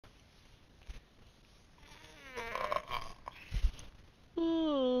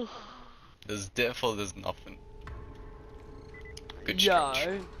There's death or there's nothing. Good Yeah.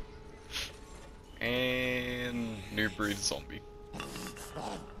 stretch. And new breed zombie.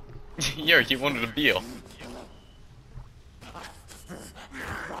 Yo, he wanted a beer.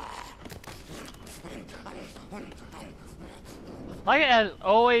 Like it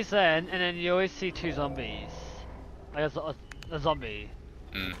always then, and then you always see two zombies. Like a zombie.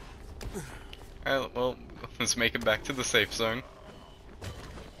 Hmm. Alright, well, let's make it back to the safe zone.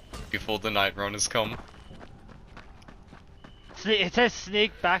 Before the night runners come. It says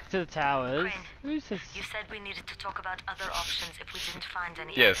sneak back to the towers. Crane, Who says? you said we needed to talk about other options if we didn't find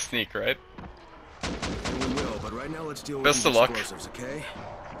any. Yeah, sneak, right? We will, but right now let's deal with Best these of luck. explosives, okay?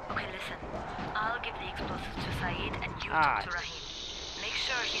 Okay, listen. I'll give the explosives to Saeed and you Ah, talk to Rahim. Make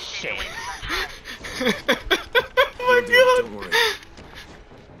sure he stays shit. away from that house. Oh my We'll do it, don't god! worry.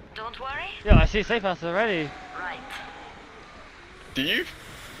 Don't worry? Yo, I see a safe house already. Right. Do you?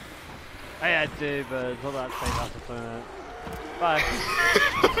 Oh, yeah, I do, but it's not that safe house at the moment. Bye.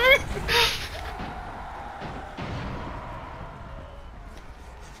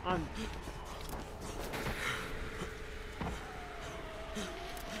 I'm...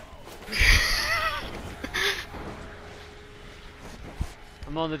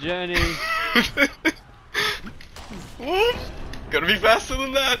 I'm on the journey. Gotta be faster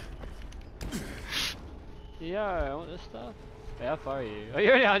than that! Yo, I want this stuff. Hey, how far are you? Oh,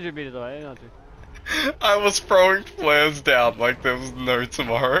 you're only 100 meters away, not too. I was throwing flares down like there was no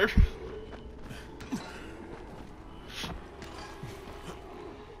tomorrow.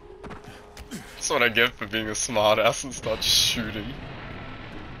 That's what I get for being a smartass and start shooting.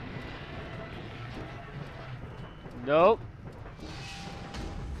 Nope.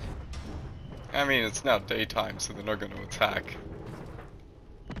 I mean, it's now daytime, so they're not gonna attack.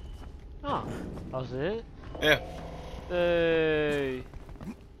 Oh, that was it? Yeah, Hey.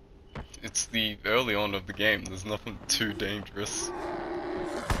 it's the early on of the game, there's nothing too dangerous.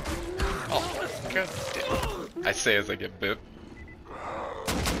 Oh, god damn. I say as I get bit.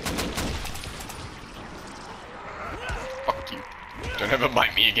 Fuck you. Don't ever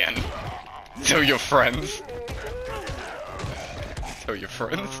bite me again. Tell your friends. Tell your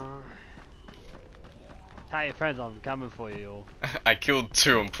friends. Tell your friends I'm coming for you. I killed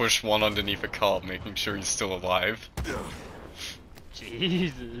two and pushed one underneath a car, making sure he's still alive.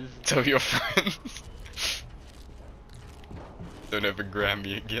 Jesus. Tell your friends. Don't ever grab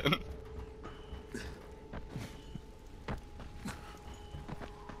me again.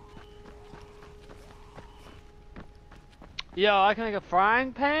 Yo, I can make a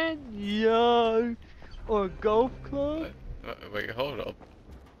frying pan? Yo. Or a golf club? Wait, hold up.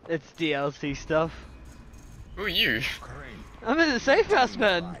 It's DLC stuff. Who are you? I'm in the safe house,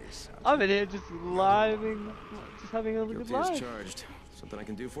 man. I'm in here just living, just having a good Guilty as life. charged. Something I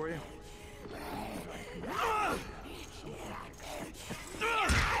can do for you?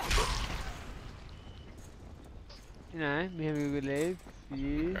 You know, me having a good life.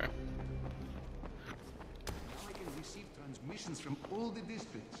 Yeah. Okay. I can receive transmissions from all the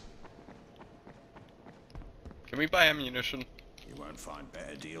districts. Can we buy ammunition? You won't find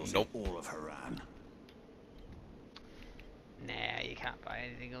better deals Nope. in all of Haran. Nah, you can't buy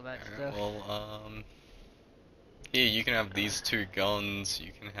anything of that Alright, stuff. well, here, you can have these two guns,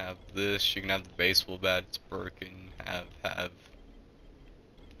 you can have this, you can have the baseball bat, it's broken, have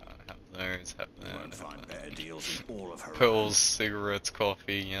those, have You won't that, find have better that. deals in all of Haran. Pills, cigarettes,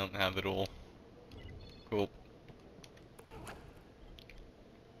 coffee, you don't have it all. Cool.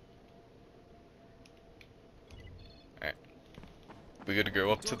 Alright. We gotta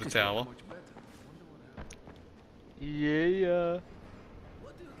go up to the tower. Yeah.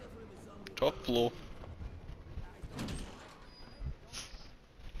 Top floor.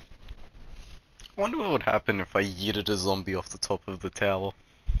 I wonder what would happen if I yeeted a zombie off the top of the tower.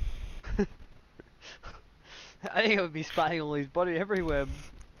 I think it would be spatting all his body everywhere.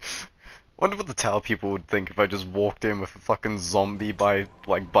 Wonder what the tower people would think if I just walked in with a fucking zombie by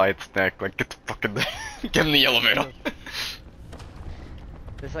its neck, like get the fucking get in the elevator.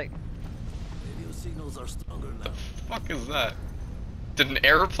 It's like, Radio signals are stronger now. Fuck is that? Did an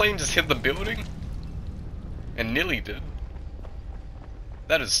aeroplane just hit the building? And nearly did.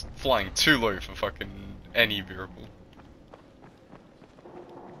 That is flying too low for fucking any vehicle.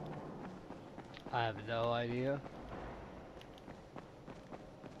 I have no idea.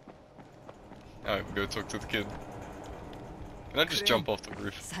 Alright, we'll go talk to the kid. Can I just jump off the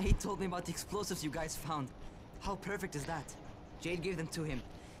roof? Saeed told me about the explosives you guys found. How perfect is that? Jade gave them to him.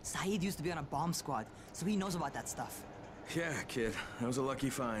 Saeed used to be on a bomb squad, so he knows about that stuff. Yeah, kid. That was a lucky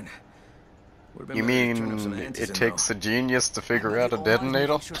find. Would've been You better to turn up mean some it antisem, takes a genius to figure Yeah, out a but always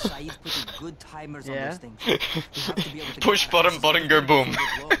detonator? making sure Saeed put the good timers on Yeah. those things. We have to be able to Push get our button, asses button, on go the boom.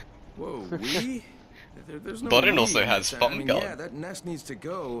 floor. Whoa, we? There's no Button we also in has this. thumb I mean, gun. yeah, that nest needs to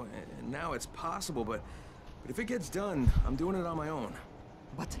go, and now it's possible, but if it gets done, I'm doing it on my own.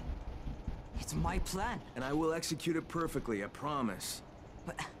 But it's my plan. And I will execute it perfectly, I promise.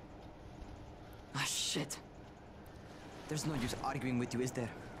 But ah, shit. There's no use arguing with you, is there?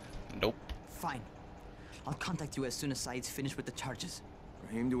 Nope. Fine. I'll contact you as soon as Saeed's finished with the charges.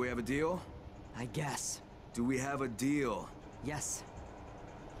 Raheem, do we have a deal? I guess. Do we have a deal? Yes.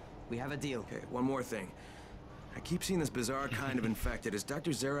 We have a deal. Okay, one more thing. I keep seeing this bizarre kind of infected. Is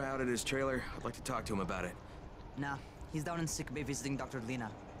Dr. Zera out at his trailer? I'd like to talk to him about it. Nah, he's down in sick bay visiting Dr. Lena.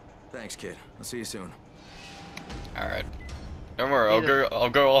 Thanks, kid. I'll see you soon. Alright. Don't worry, I'll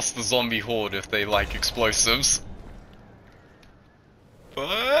go ask the zombie horde if they like explosives.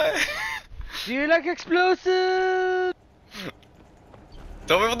 But Do you like explosives?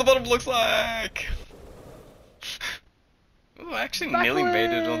 tell me what the bottom looks like! Oh, I actually nearly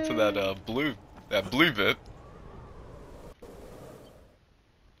made it onto that blue bit.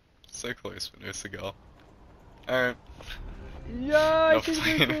 So close for no cigar. Alright. Yeah, Enough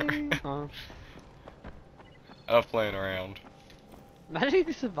playing oh. Enough playing around.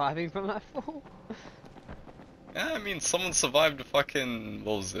 Imagine surviving from that fall. Yeah, I mean, someone survived a fucking,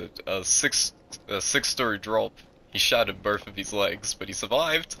 what was it, a six-story drop. He shattered both of his legs, but he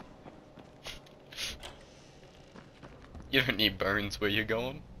survived. You don't need bones where you're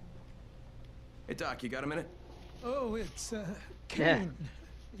going. Hey, Doc, you got a minute? Oh, it's Kane.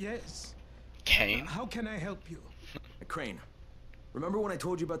 Yes. Kane? How can I help you? Hey, Crane. Remember when I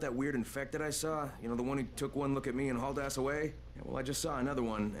told you about that weird infected I saw? You know, the one who took one look at me and hauled ass away? Yeah, well, I just saw another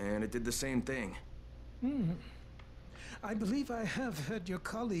one, and it did the same thing. I believe I have heard your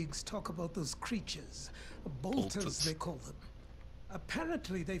colleagues talk about those creatures. Bolters, Bolters. they call them.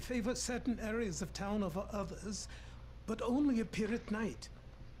 Apparently, they favor certain areas of town over others, but only appear at night.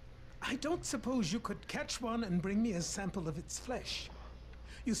 I don't suppose you could catch one and bring me a sample of its flesh.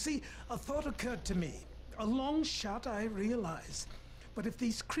 You see, a thought occurred to me. A long shot, I realize. But if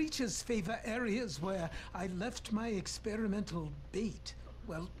these creatures favor areas where I left my experimental bait,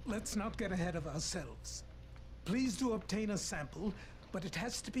 well, let's not get ahead of ourselves. Please do obtain a sample, but it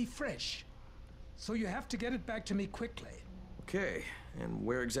has to be fresh. So you have to get it back to me quickly. Okay, and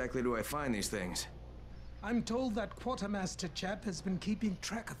where exactly do I find these things? I'm told that Quartermaster chap has been keeping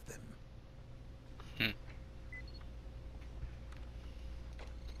track of them.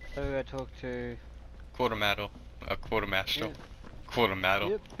 So we're gonna talk to... Quartermaster. Quartermaster. Yeah. Quartermaster.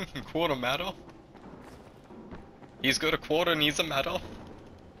 Yep. Quartermaster. He's got a quarter and he's a matter.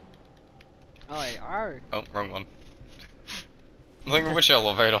 Oh, yeah. Oh, wrong one. I'm thinking which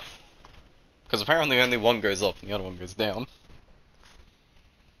elevator? Because apparently only one goes up and the other one goes down.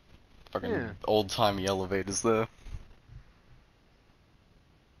 Fucking Yeah. old-timey elevators there.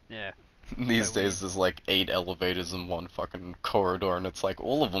 Yeah. These So weird. days there's like 8 elevators in one fucking corridor and it's like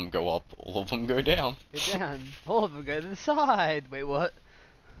all of them go up, all of them go down. Go down. All of them go to the side. Wait, what?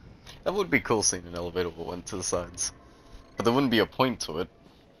 That would be cool seeing an elevator that went to the sides. But there wouldn't be a point to it.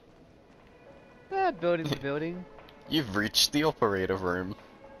 Building to building. You've reached the operator room.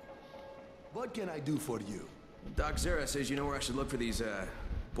 What can I do for you? Doc Zera says you know where I should look for these,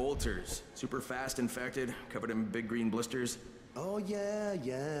 bolters. Super fast infected, covered in big green blisters. Oh,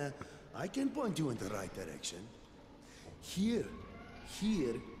 yeah. I can point you in the right direction. Here,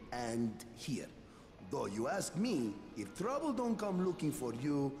 here, and here. Though you ask me, if trouble don't come looking for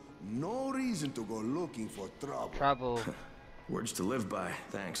you, no reason to go looking for trouble. Trouble. Words to live by,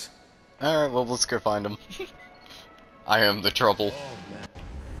 thanks. Alright, well let's go find him. I am the trouble. Oh, man.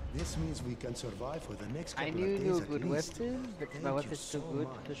 This means we can survive for the next I couple knew of you days were at good least. weapons, but Thank my you weapon's still so good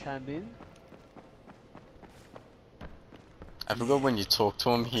much. for the time being. I forgot when you talk to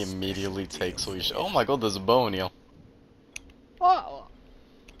him, he immediately takes all your sh- Oh my god, there's a bow in here. Oh!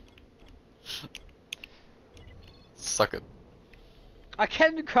 Suck it. I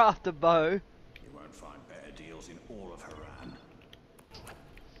can craft a bow. You won't find better deals in all of Haran.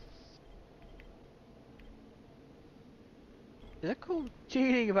 Is that called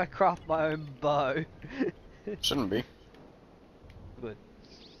cheating if I craft my own bow? Shouldn't be. Good.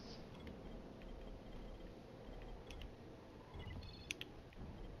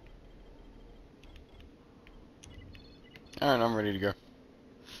 Alright, I'm ready to go.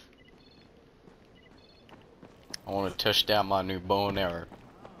 I want to test out my new bow and arrow.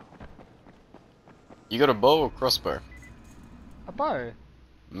 You got a bow or crossbow? A bow?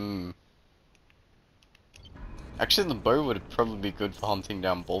 Actually, the bow would probably be good for hunting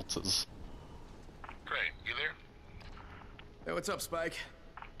down bolters. Crane, you there? Hey, what's up, Spike?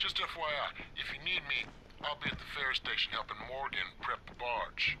 Just FYI, if you need me, I'll be at the ferry station helping Morgan prep the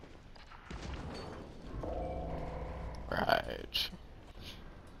barge. Right.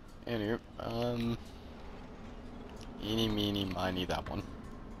 Anyway, eeny, meeny, miny, that one.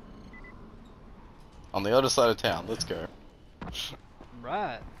 On the other side of town, let's go.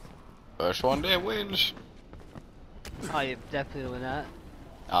 Right. First one there wins. Oh, you definitely doing that.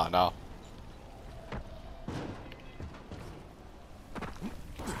 Oh no.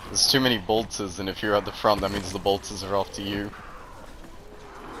 There's too many bolters, and if you're at the front, that means the bolters are after you.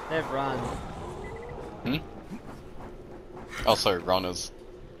 They've run. Hmm? Oh, sorry, runners.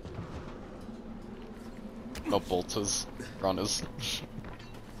 Not bolters, runners.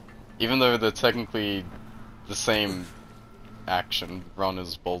 Even though they're technically the same action,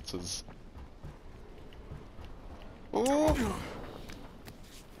 runners, bolters. Ooh.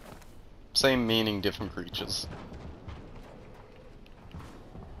 Same meaning, different creatures.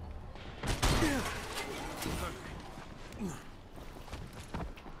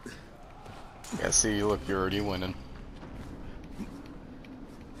 Yeah, see, look, you're already winning.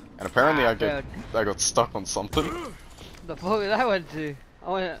 And apparently I got stuck on something. The fuck did I went to?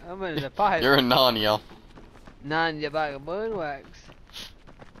 I went in the pipe. You're in Narnia. Narnia bag of bird wax.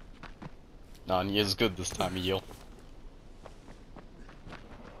 Narnia's good this time of year.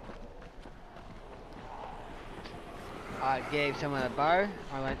 I gave someone a bow.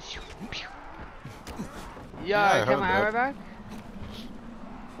 I went. Shoo, pew. Yo, Yeah, I come heard on, that.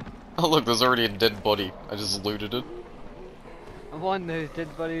 Oh look, there's already a dead body. I just looted it. I wonder whose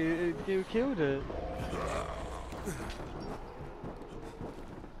dead body who killed it.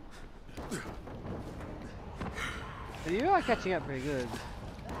 You are catching up pretty good.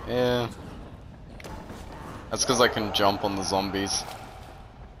 Yeah. That's because I can jump on the zombies.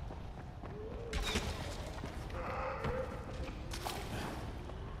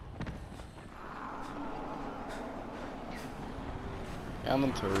 Yeah, I'm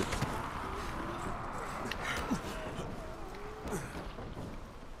in third.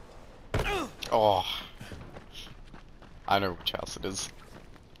 Oh. I know which house it is.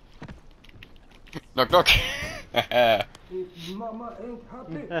 Knock knock! If Mama ain't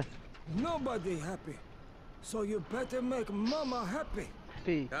happy, nobody happy. So you better make Mama happy.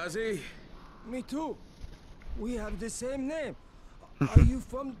 Happy. Ozzy? Me too. We have the same name. Are you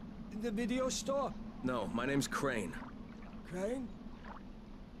from the video store? No, my name's Crane. Crane?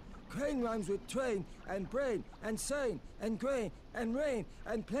 Crane rhymes with train and brain and sane and grain and rain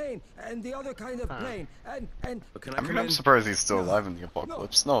and plane and the other kind of plane and. But can I I come mean, I'm in? surprised he's still alive in the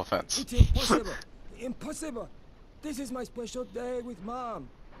apocalypse. No offense. It's impossible. Impossible. This is my special day with Mom.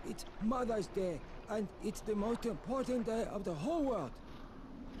 It's Mother's Day, and it's the most important day of the whole world.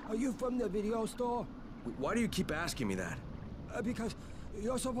 Are you from the video store? Why do you keep asking me that? Because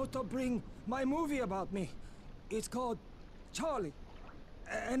you're supposed to bring my movie about me. It's called Charlie,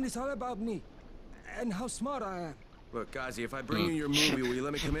 and it's all about me and how smart I am. Look, Ozzy, if I bring you your movie, will you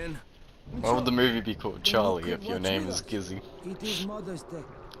let me come in? Why would the movie be called Charlie if your name is Gizzy? It is Mother's Day,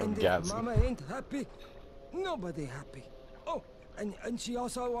 I'm and if Gazzy. Mama ain't happy, nobody happy. Oh, and she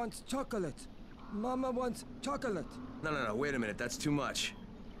also wants chocolate. Mama wants chocolate. No, wait a minute, that's too much.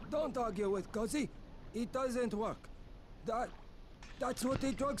 Don't argue with Guzzy. It doesn't work. That's what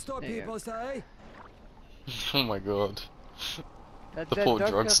the drugstore people say. Oh my god. That The poor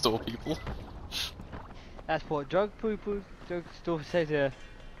drugstore people. That's what drugstore says here.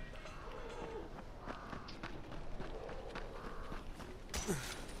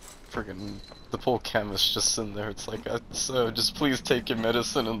 Friggin' the poor chemist just in there, it's like, sir, just please take your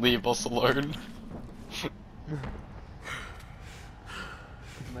medicine and leave us alone.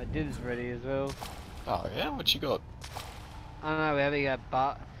 My dinner's ready as well. Oh yeah, what you got? I don't know, we're having a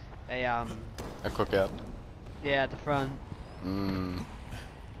A cookout. yeah, at the front.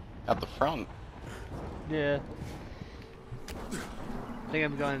 At the front? Yeah. I think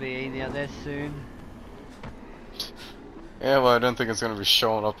I'm going to be eating out there soon. Yeah, well I don't think it's gonna be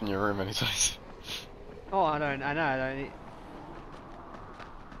showing up in your room anytime soon. Oh, I don't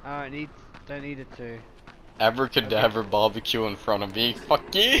need it to. Abracadabra barbecue in front of me,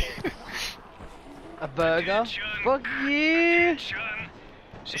 fuck you! A burger? Fuck you!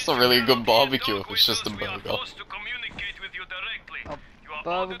 It's not really a good barbecue if it's just a burger. A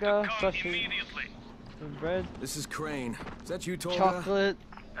burger, sausage, some bread, This is Crane. Is that you, Tolga? chocolate.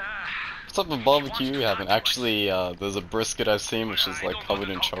 What type of barbecue you having? Actually, there's a brisket I've seen which is like covered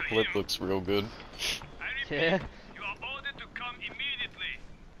in chocolate, looks real good. Yeah. You are ordered to come immediately.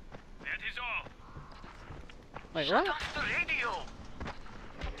 That is all. Wait, Shut what? off the radio.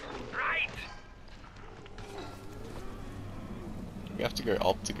 Right. we have to go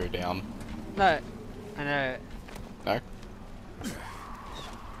up to go down. No, I know. No?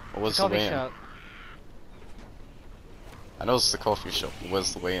 Or where's the Coffee way in? shop. I know it's the coffee shop, but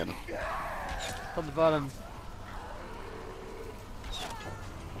where's the way in? On the bottom.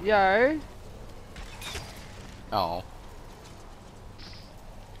 Yo. Oh.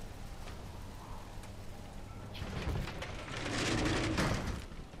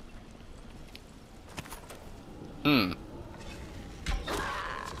 Hmm.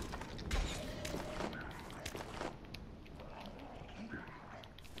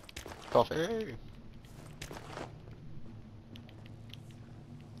 Coffee.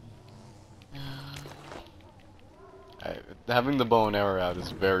 Having the bow and arrow out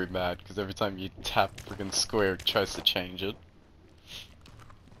is very bad because every time you tap freaking square, it tries to change it.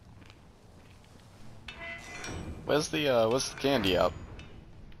 Where's the candy up?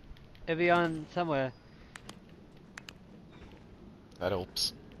 It'll be on somewhere. That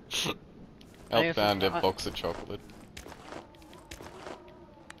helps. think Oh, it's found a just- box of chocolate.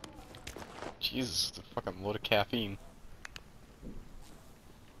 Jesus, it's a fucking lot of caffeine.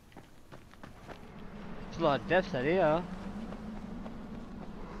 There's a lot of deaths out here.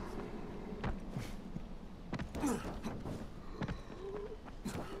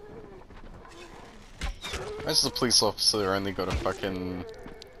 Why's the police officer only got a fucking...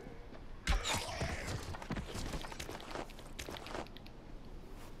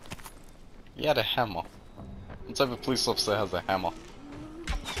 He had a hammer. What type of police officer has a hammer?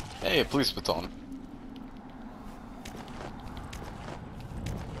 Hey, a police baton.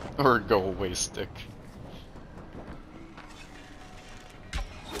 Or a go-away stick.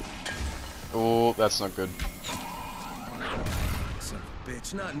 Oh, that's not good. Son of a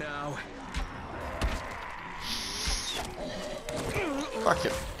bitch, not now. Fuck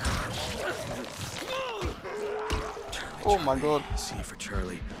it. Oh my god. C for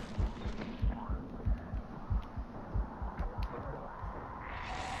Charlie.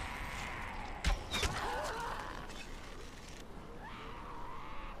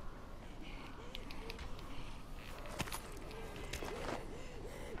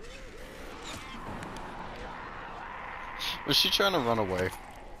 Was she trying to run away?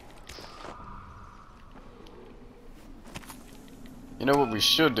 You know what we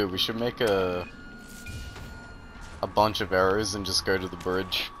should do? We should make a bunch of arrows and just go to the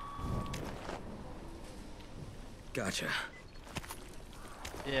bridge. Gotcha.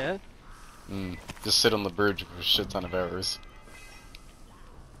 Yeah. Just sit on the bridge with a shit ton of arrows.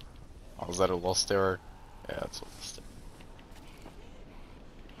 Oh, is that a lost arrow? Yeah, that's a lost arrow.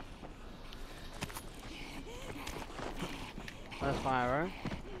 That's my arrow.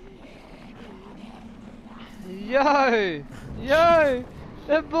 Yo! Yo!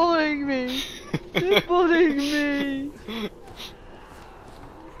 They're bullying me! They're bullying me!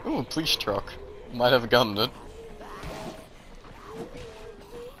 Ooh, a police truck. Might have a gun in it.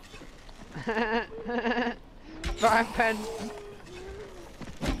 Frying pan!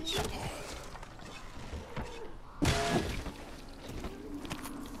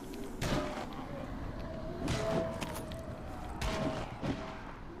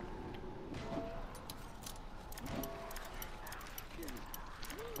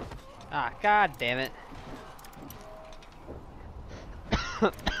 Ah, god damn it.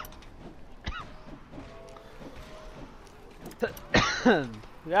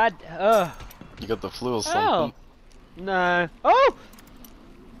 God, You got the flu or Oh. something? No. Oh!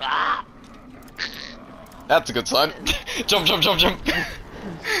 Ah! That's a good sign. Jump, jump, jump, jump.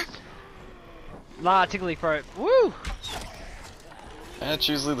 Nah, tickly throat. Woo! That's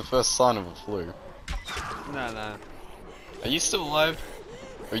usually the first sign of a flu. No. Are you still alive?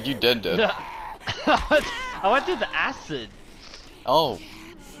 Or are you dead? I went through the acid. Oh.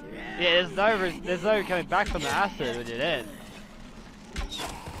 Yeah, there's no coming back from the acid when you're dead.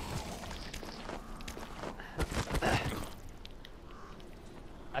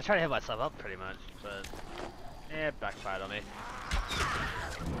 I tried to hit myself up pretty much, but yeah, it backfired on me.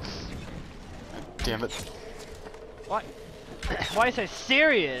 Damn it. What? Why are you so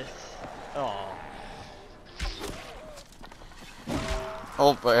serious? Oh.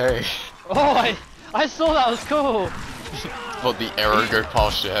 Oh, but hey. Oh, I saw that was cool. What, the arrow go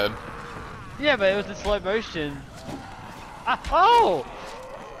past your head? Yeah, but it was in slow motion. Ah, oh!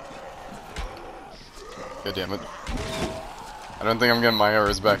 God damn it. I don't think I'm getting my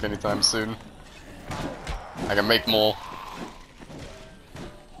arrows back anytime soon. I can make more.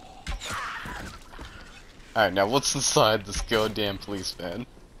 Alright, now what's inside this goddamn police van?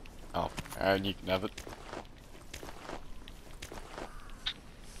 Oh, alright, you can have it.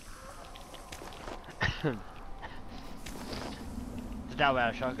 that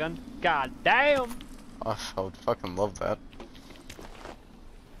without a shotgun. God damn! I would fucking love that.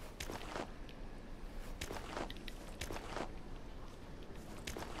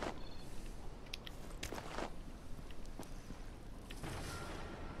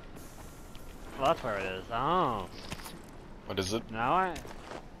 Well, that's where it is. Oh. What is it? Now I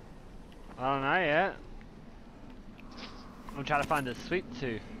don't know yet. I'm trying to find the sweet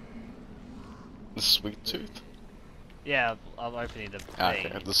tooth. The sweet tooth? Yeah, I'm opening the Okay,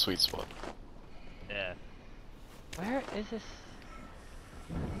 thing. the sweet spot. Yeah. Where is this?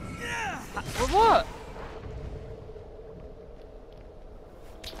 What?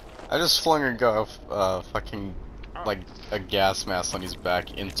 I just flung a guy off, fucking, like, a gas mask on his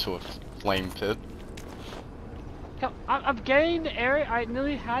back into a flame pit. Come, I'm getting the area. I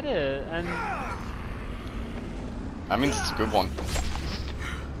nearly had it, and I mean, it's a good one.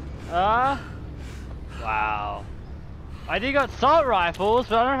 wow. I do got assault rifles,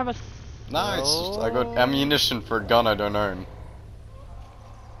 but I don't have a. Nice. I got ammunition for a gun I don't own.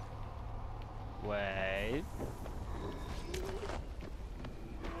 Wait.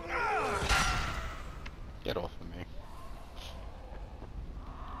 Get off of me.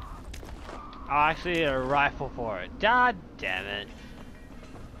 I actually need a rifle for it. God damn it.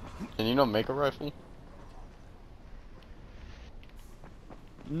 Can you not make a rifle?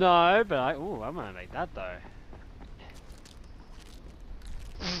 No, but I'm gonna make that though.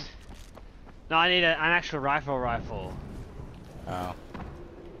 No, I need an actual rifle. Oh.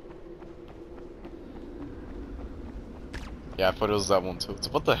 Yeah, I thought it was that one too.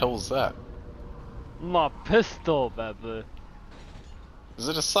 What the hell is that? My pistol, baby. Is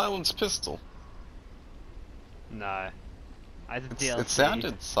it a silenced pistol? No. I did DLC. It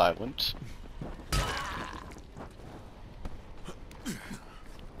sounded silent.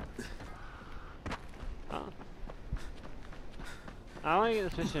 Oh. I want to get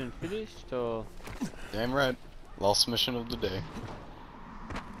this mission finished, or Damn right. Last mission of the day.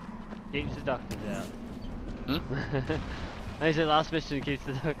 keeps the doctors out. Hmm? I said last mission keeps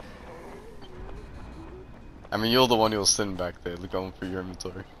the doctors. I mean, you're the one who was sitting back there going through your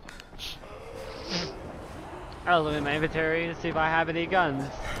inventory. I'll look at my inventory to see if I have any guns.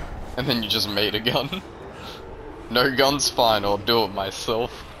 And then you just made a gun. No guns, fine, I'll do it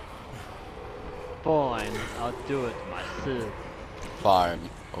myself. Fine, I'll do it myself. Fine,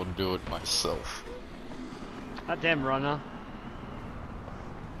 I'll do it myself. That damn runner.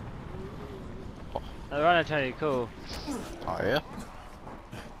 The runner tell you cool. Oh yeah?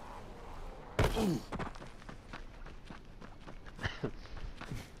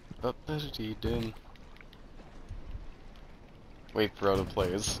 Ba-ba-da-dee-dum. Wait for other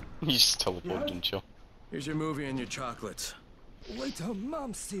players. You just teleported, didn't you? Here's your movie and your chocolates. Wait till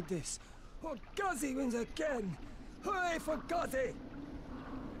Mom see this. Oh, Guzzy wins again. Hooray for Guzzy!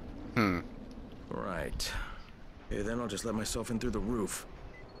 Right. Okay, then I'll just let myself in through the roof.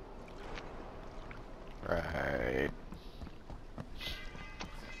 Right.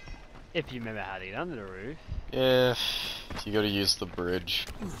 If you remember how to get under the roof. Yeah, you gotta use the bridge.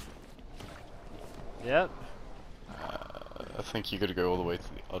 Yep. I think you gotta go all the way to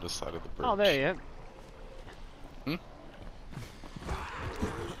the other side of the bridge. Oh, there you go.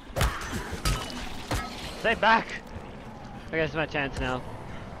 Stay back! I guess it's my chance now.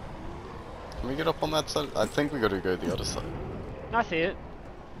 Can we get up on that side? I think we gotta go the other side. I see it.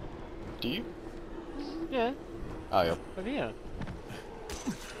 Do you? Yeah, Oh, yeah. over here.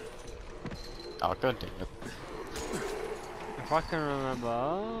 Oh, god damn it. If I can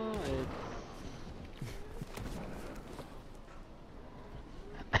remember,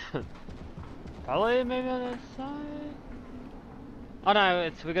 it's probably maybe on that side. Oh no,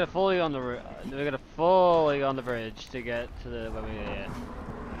 it's we gotta fully on the we gotta fully on the bridge to get to the where we get.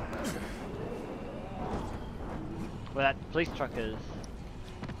 Where that police truck is.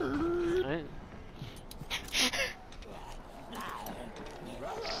 Right?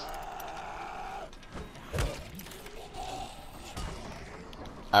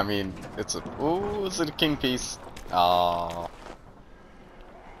 I mean, it's a. Ooh, is it a king piece? Ah.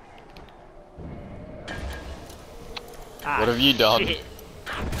 What have you done? Shit.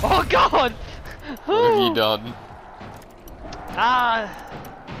 Oh god! What have you done?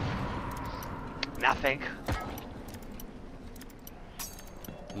 Nothing.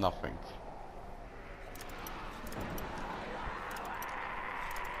 Nothing.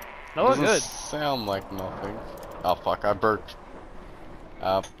 That was Doesn't good. sound like nothing. Oh fuck, I burped.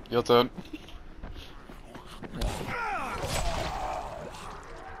 Your turn.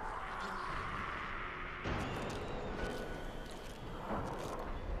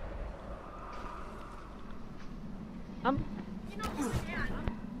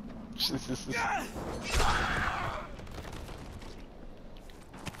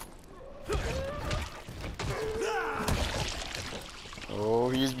 Oh,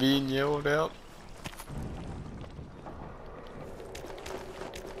 he's being yelled out.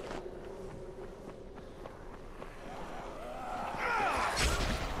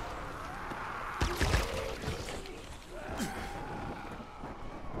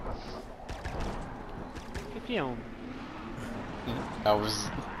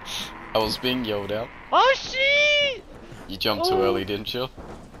 I was being yelled out. Oh shit! You jumped too early, didn't you?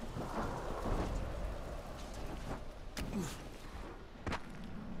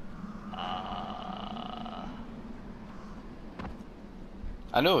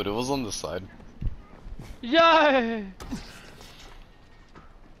 I know it was on the side. Yo! I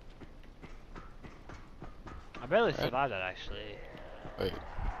barely survived that actually. Wait.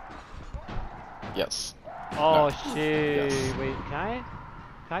 Yes. Oh No. shit! Yes. Wait,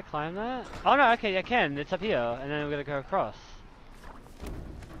 can I climb that? Oh no, okay, I can. It's up here, and then we're gonna go across.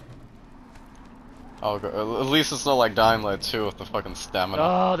 Oh, at least it's not like Dying Light 2 with the fucking stamina.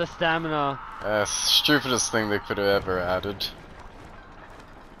 Oh, the stamina. Stupidest thing they could have ever added.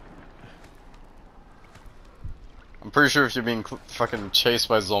 I'm pretty sure if you're being fucking chased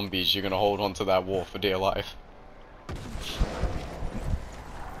by zombies, you're gonna hold on to that wall for dear life.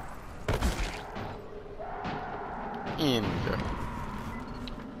 In there.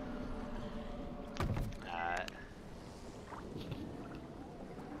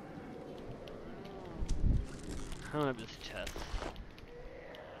 I don't have this chest.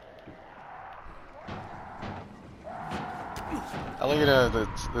 I look at it,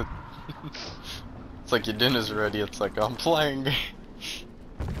 it's like your dinner's ready, it's like, I'm playing.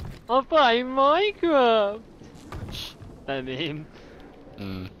 I'm playing Minecraft! That meme.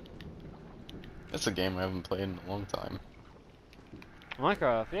 It's a game I haven't played in a long time.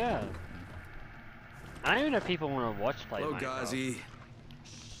 Minecraft, yeah. I don't even know if people want to watch play Hello, Minecraft. Gazi.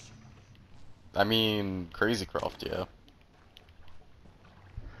 I mean, Crazycraft,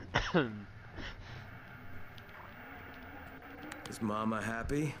 yeah. Is Mama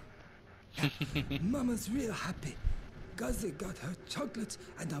happy? Mama's real happy. Gazi got her chocolates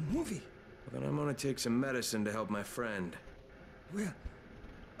and a movie. Well, then I'm gonna take some medicine to help my friend. Well,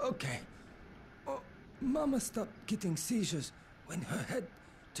 okay. Oh, Mama stopped getting seizures when her head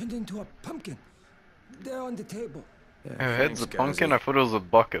turned into a pumpkin. They're on the table. Yeah, Her head's thanks, a pumpkin? Gazi. I thought it was a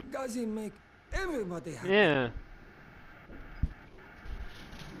bucket. Gazi make everybody happy. Yeah.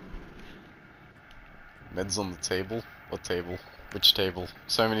 Meds on the table? What table? Which table?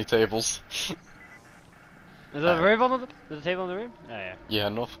 So many tables. Is there a roof on the? There's a table on the roof? Oh yeah. Yeah,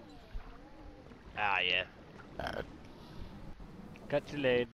 enough. Ah yeah. Alright. Cut you later.